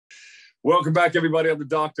Welcome back, everybody. I'm the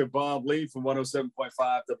Dr. Bob Lee from 107.5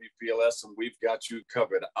 WPLS, and we've got you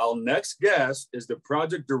covered. Our next guest is the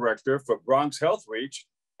project director for Bronx Health Reach,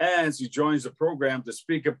 and she joins the program to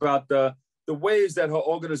speak about the ways that her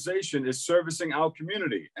organization is servicing our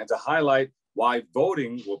community and to highlight why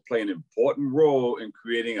voting will play an important role in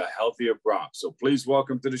creating a healthier Bronx. So please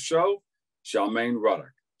welcome to the show, Yasmine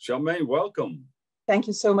Ruddock. Yasmine, welcome. Thank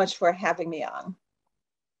you so much for having me on.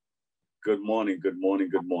 Good morning, good morning,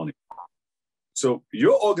 good morning. So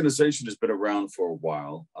your organization has been around for a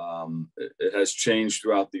while. It has changed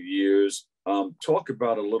throughout the years. Talk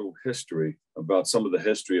about a little history, about some of the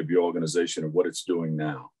history of your organization and what it's doing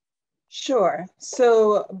now. Sure.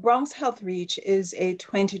 So Bronx Health Reach is a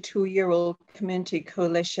 22-year-old community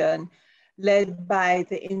coalition led by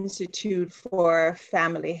the Institute for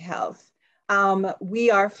Family Health. We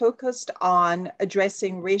are focused on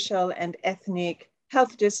addressing racial and ethnic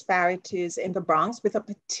health disparities in the Bronx with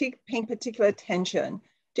paying particular attention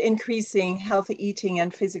to increasing healthy eating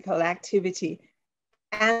and physical activity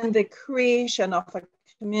and the creation of a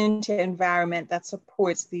community environment that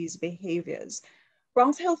supports these behaviors.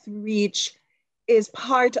 Bronx Health Reach is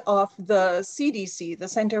part of the CDC, the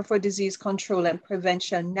Center for Disease Control and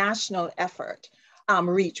Prevention national effort,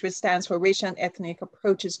 REACH, which stands for Racial and Ethnic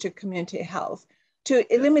Approaches to Community Health, to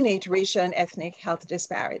eliminate racial and ethnic health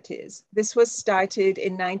disparities. This was started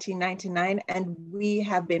in 1999, and we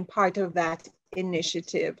have been part of that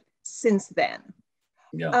initiative since then.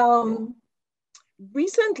 Yeah.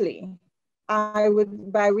 Recently,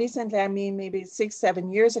 by recently, I mean maybe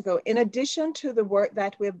 6-7 years ago, in addition to the work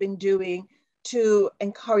that we've been doing to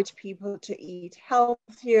encourage people to eat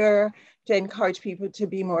healthier, to encourage people to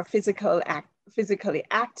be more physically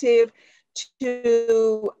active,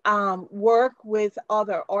 to work with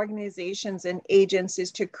other organizations and agencies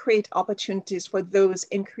to create opportunities for those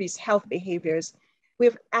increased health behaviors.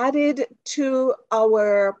 We've added to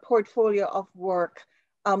our portfolio of work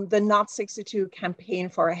the Not 62 campaign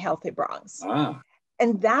for a healthy Bronx.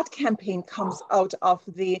 And that campaign comes out of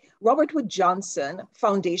the Robert Wood Johnson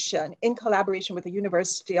Foundation in collaboration with the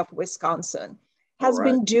University of Wisconsin, has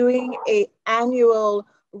been doing an annual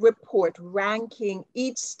report ranking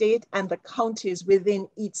each state and the counties within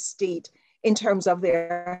each state in terms of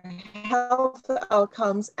their health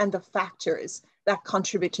outcomes and the factors that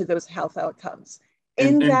contribute to those health outcomes.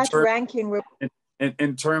 In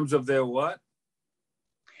terms of their what?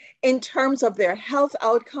 In terms of their health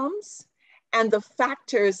outcomes and the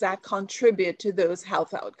factors that contribute to those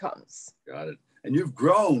health outcomes. Got it. And you've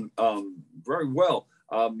grown very well.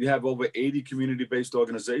 You have over 80 community-based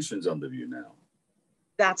organizations under you now.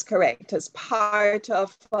 That's correct. As part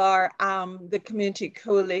of our the community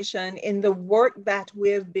coalition, in the work that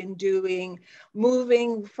we've been doing,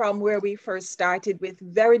 moving from where we first started with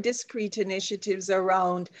very discrete initiatives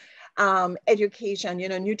around education,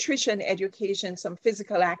 nutrition education, some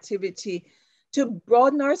physical activity, to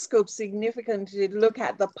broaden our scope significantly, to look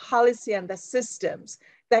at the policy and the systems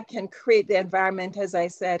that can create the environment, as I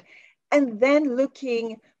said, and then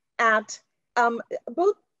looking at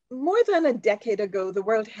both. More than a decade ago, the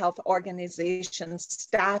World Health Organization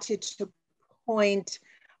started to point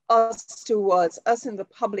us in the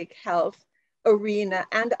public health arena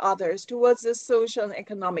and others towards the social and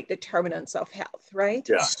economic determinants of health, right?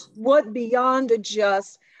 Yeah. What beyond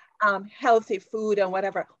just healthy food and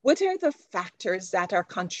whatever, what are the factors that are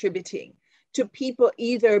contributing to people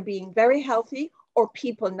either being very healthy or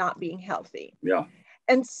people not being healthy? Yeah.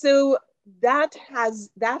 And so that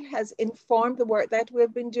has informed the work that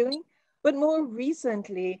we've been doing. But more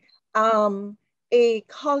recently, a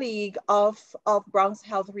colleague of Bronx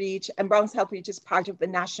Health Reach, and Bronx Health Reach is part of the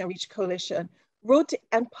National Reach Coalition, wrote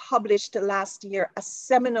and published last year a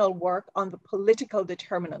seminal work on the political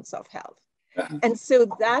determinants of health. And so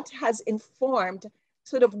that has informed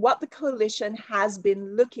sort of what the coalition has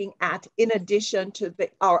been looking at in addition to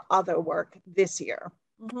our other work this year.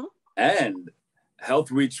 And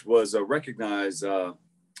Health Reach was recognized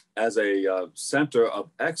as a center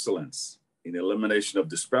of excellence in the elimination of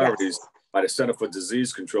disparities by the Center for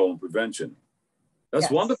Disease Control and Prevention.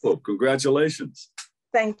 That's wonderful. Congratulations.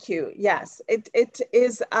 Thank you. Yes, it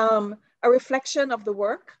is a reflection of the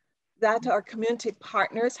work that our community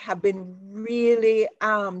partners have been really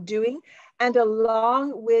doing. And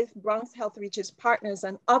along with Bronx Health Reach's partners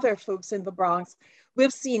and other folks in the Bronx,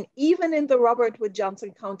 we've seen even in the Robert Wood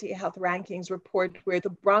Johnson County Health Rankings report, where the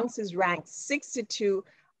Bronx is ranked 62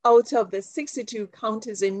 out of the 62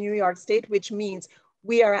 counties in New York State, which means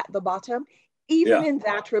we are at the bottom. Even in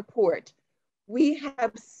that report, we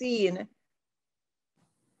have seen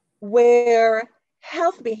where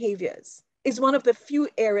health behaviors is one of the few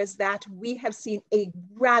areas that we have seen a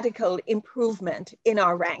radical improvement in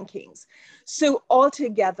our rankings. So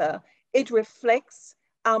altogether, it reflects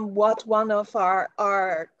what one of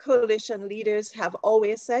our coalition leaders have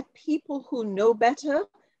always said: people who know better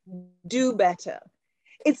do better.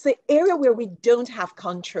 It's the area where we don't have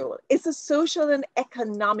control. It's the social and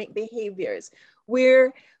economic behaviors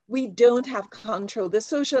where we don't have control, the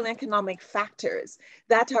social and economic factors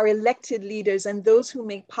that our elected leaders and those who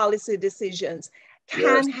make policy decisions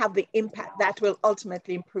can have the impact that will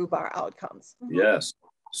ultimately improve our outcomes. Yes.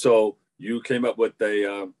 So you came up with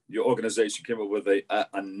your organization came up with a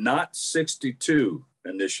Not 62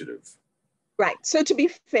 initiative. Right. So to be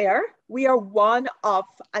fair, we are one of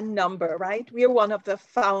a number, right? We are one of the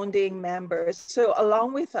founding members. So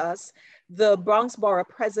along with us, the Bronx Borough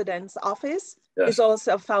President's Office is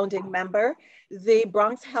also a founding member. The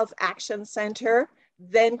Bronx Health Action Center,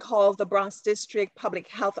 then called the Bronx District Public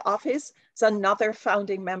Health Office, is another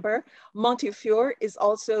founding member. Montefiore is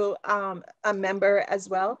also a member as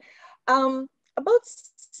well. About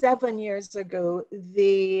 7 years ago,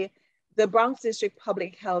 the Bronx District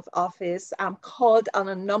Public Health Office called on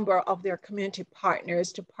a number of their community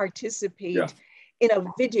partners to participate in a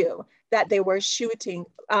video that they were shooting.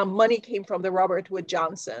 Money came from the Robert Wood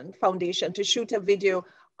Johnson Foundation to shoot a video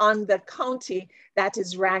on the county that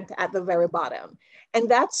is ranked at the very bottom. And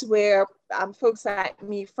that's where folks like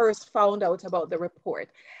me first found out about the report.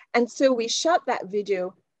 And so we shot that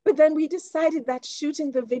video, but then we decided that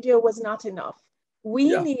shooting the video was not enough.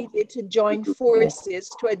 We needed to join forces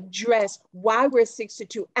to address why we're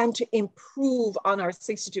 62 and to improve on our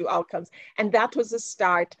 62 outcomes. And that was the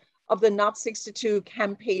start of the Not 62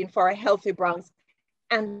 campaign for a healthy Bronx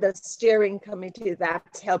and the steering committee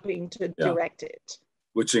that's helping to direct it.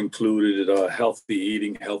 Which included healthy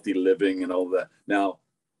eating, healthy living, and all that. Now,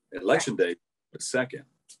 election day, the second,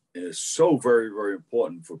 is so very, very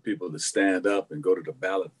important for people to stand up and go to the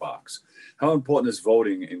ballot box. How important is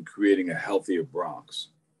voting in creating a healthier Bronx?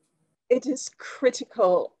 It is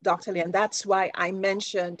critical, Dr. Lee, and that's why I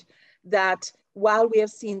mentioned that while we have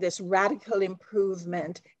seen this radical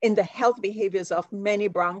improvement in the health behaviors of many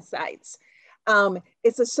Bronxites,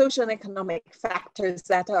 it's the social and economic factors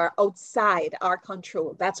that are outside our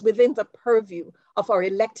control, that's within the purview of our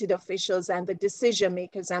elected officials and the decision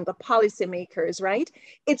makers and the policy makers, right?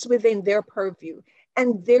 It's within their purview.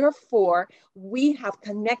 And therefore, we have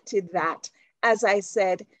connected that, as I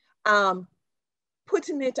said,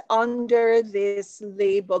 putting it under this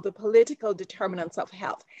label, the political determinants of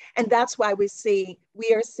health. And that's why we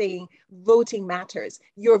are saying voting matters.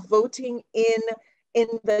 You're voting in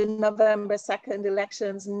the November 2nd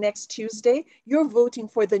elections next Tuesday. You're voting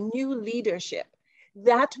for the new leadership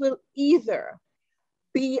that will either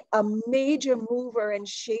be a major mover and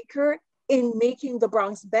shaker in making the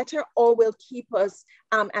Bronx better, or will keep us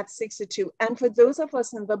at 62. And for those of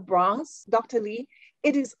us in the Bronx, Dr. Lee,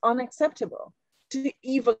 it is unacceptable to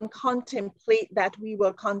even contemplate that we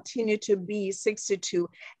will continue to be 62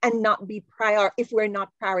 and not be if we're not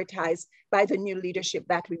prioritized by the new leadership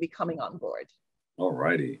that will be coming on board. All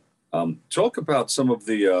righty. Talk about some of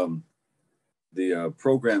the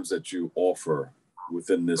programs that you offer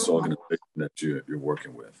within this organization that you're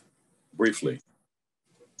working with, briefly.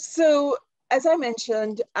 So, as I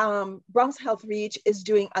mentioned, Bronx Health Reach is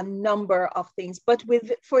doing a number of things, but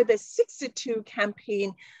for the 62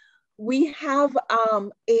 campaign, we have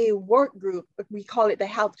a work group, we call it the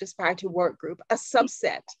Health Disparity Work Group, a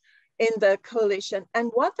subset in the coalition. And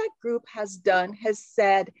what that group has done has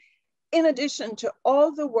said, in addition to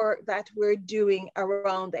all the work that we're doing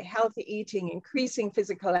around the healthy eating, increasing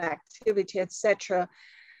physical activity, etc.,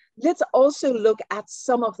 let's also look at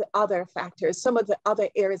some of the other factors, some of the other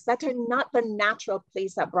areas that are not the natural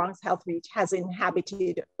place that Bronx Health Reach has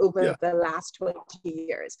inhabited over the last 20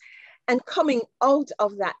 years. And coming out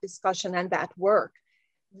of that discussion and that work,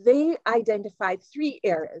 they identified 3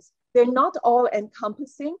 areas. They're not all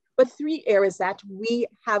encompassing, but 3 areas that we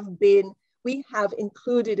have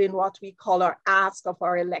included in what we call our ask of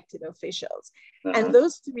our elected officials. And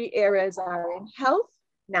those 3 areas are in health,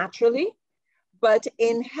 naturally, but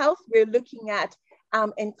in health, we're looking at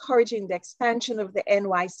encouraging the expansion of the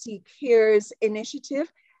NYC Cares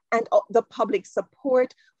initiative and the public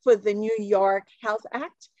support for the New York Health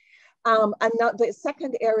Act. And now the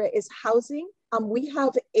second area is housing. We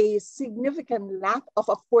have a significant lack of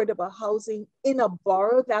affordable housing in a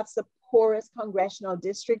borough that's the poorest congressional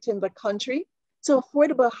district in the country. So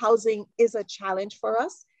affordable housing is a challenge for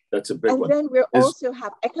us. That's a big one. And then we also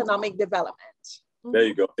have economic development. There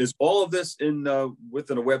you go. Is all of this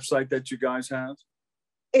within a website that you guys have?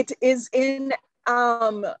 It is in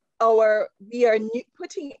we are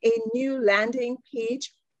putting a new landing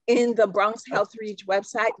page in the Bronx Health Reach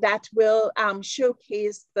website that will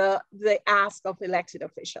showcase the ask of elected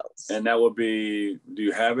officials. And that will be, do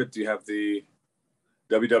you have it? Do you have the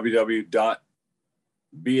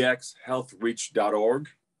www.bxhealthreach.org?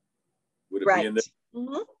 Would it be in there?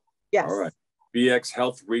 Mm-hmm. Yes. All right.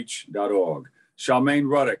 bxhealthreach.org. Charmaine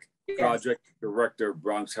Ruddock, yes. Project Director,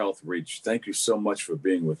 Bronx Health Reach. Thank you so much for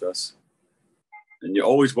being with us. And you're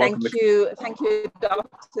always welcome. Thank you,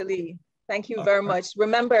 Dr. Lee. Thank you very much.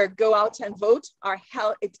 Remember, go out and vote. Our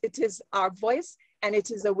health, it is our voice, and it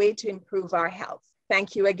is a way to improve our health.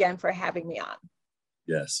 Thank you again for having me on.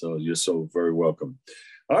 Yes, so you're so very welcome.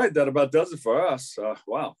 All right, that about does it for us.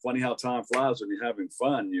 Wow, funny how time flies when you're having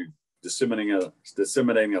fun. You're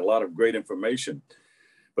disseminating a lot of great information.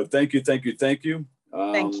 But thank you. Thank you.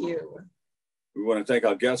 We want to thank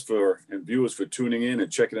our guests and viewers for tuning in and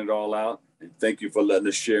checking it all out. And thank you for letting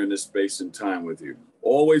us share in this space and time with you.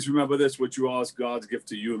 Always remember this: what you are is God's gift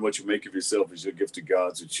to you, and what you make of yourself is your gift to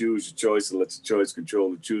God. So choose your choice and let your choice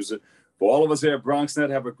control the chooser. For all of us here at BronxNet,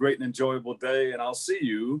 have a great and enjoyable day, and I'll see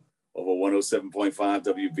you over 107.5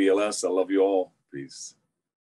 WBLS. I love you all. Peace.